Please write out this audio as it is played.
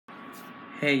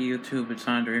Hey YouTube, it's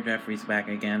Andre Jeffries back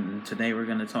again, and today we're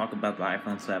going to talk about the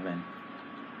iPhone 7.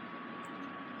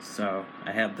 So,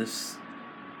 I have this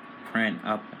print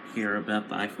up here about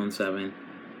the iPhone 7.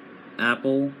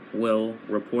 Apple will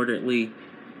reportedly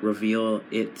reveal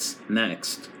its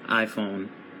next iPhone,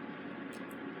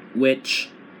 which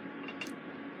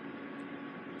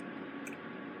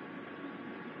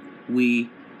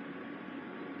we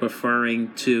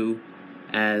referring to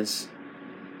as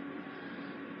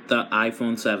the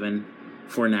iPhone 7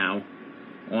 for now,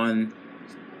 on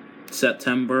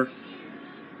September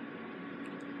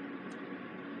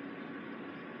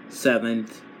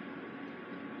 7th.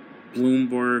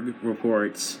 Bloomberg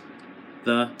reports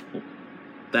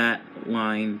that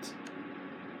lined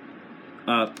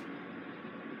up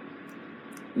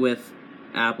with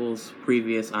Apple's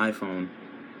previous iPhone,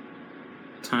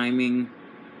 timing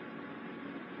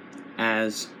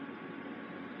as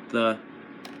the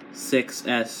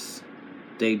 6S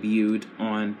debuted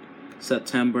on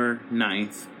September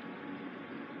 9th.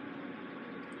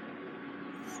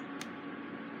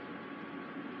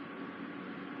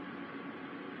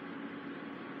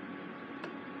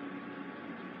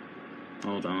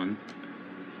 Hold on.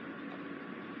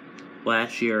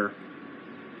 Last year,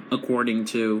 according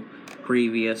to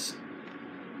previous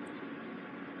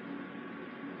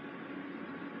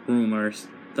rumors,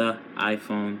 the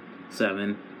iPhone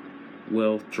 7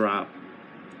 will drop.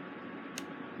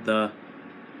 The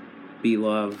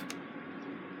beloved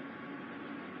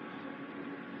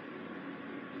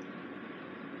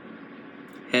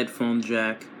headphone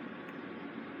jack,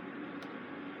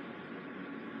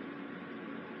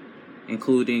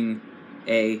 including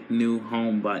a new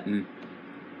home button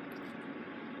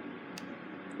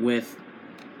with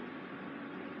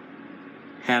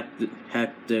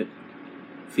haptic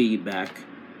feedback,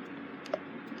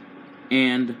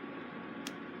 and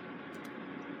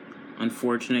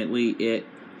unfortunately it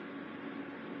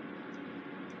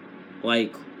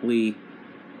likely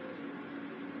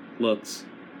looks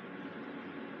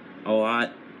a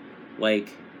lot like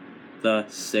the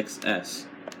 6S.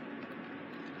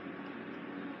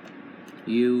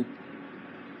 You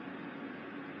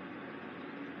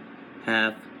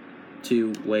have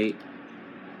to wait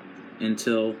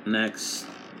until next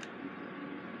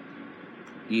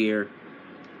year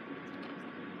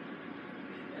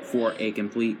for a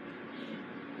complete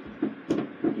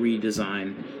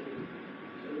redesign.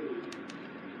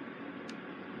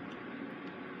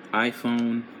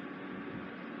 iPhone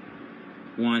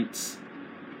once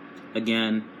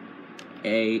again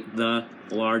the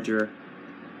larger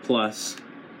Plus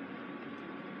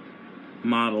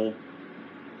model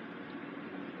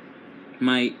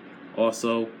might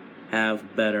also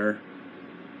have better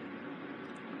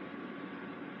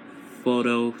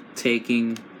photo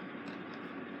taking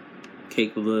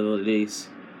capabilities,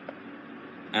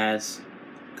 as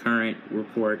current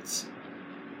reports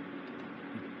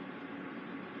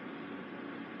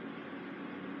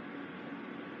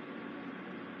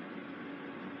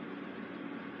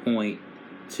point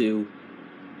to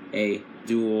a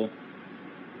dual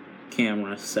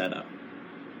camera setup.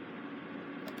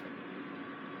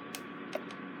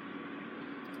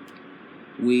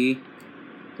 We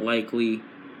likely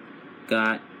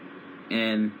got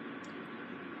an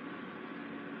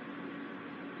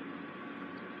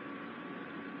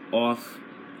off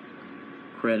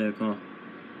critical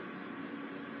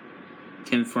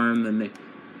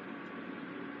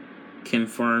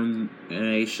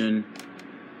confirmation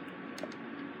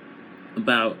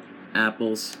about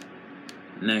Apple's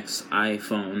next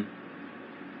iPhone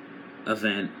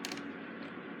event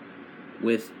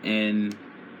within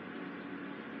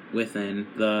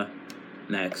the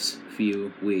next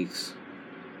few weeks.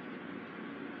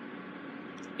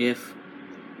 If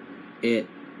it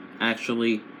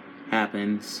actually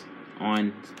happens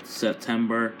on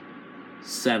September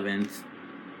 7th,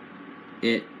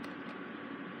 it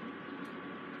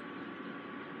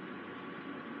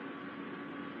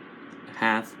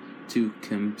have to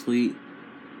complete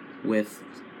with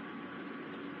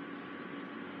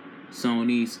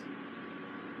Sony's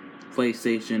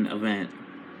PlayStation event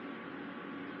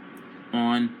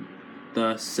on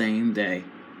the same day,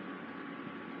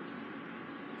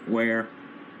 where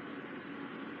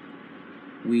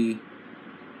we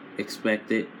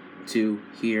expected to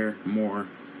hear more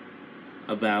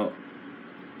about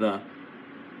the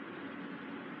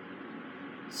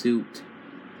souped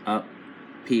up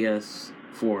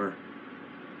PS4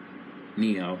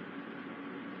 Neo.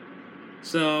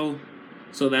 So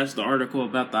that's the article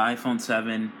about the iPhone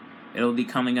 7. It'll be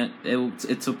coming.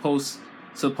 It's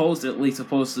supposedly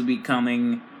supposed to be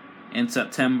coming in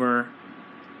September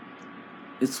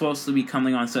it's supposed to be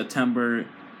coming on September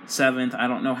 7th. I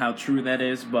don't know how true that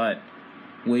is, but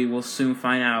we will soon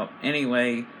find out.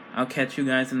 Anyway, I'll catch you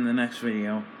guys in the next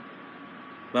video.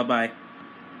 Bye-bye.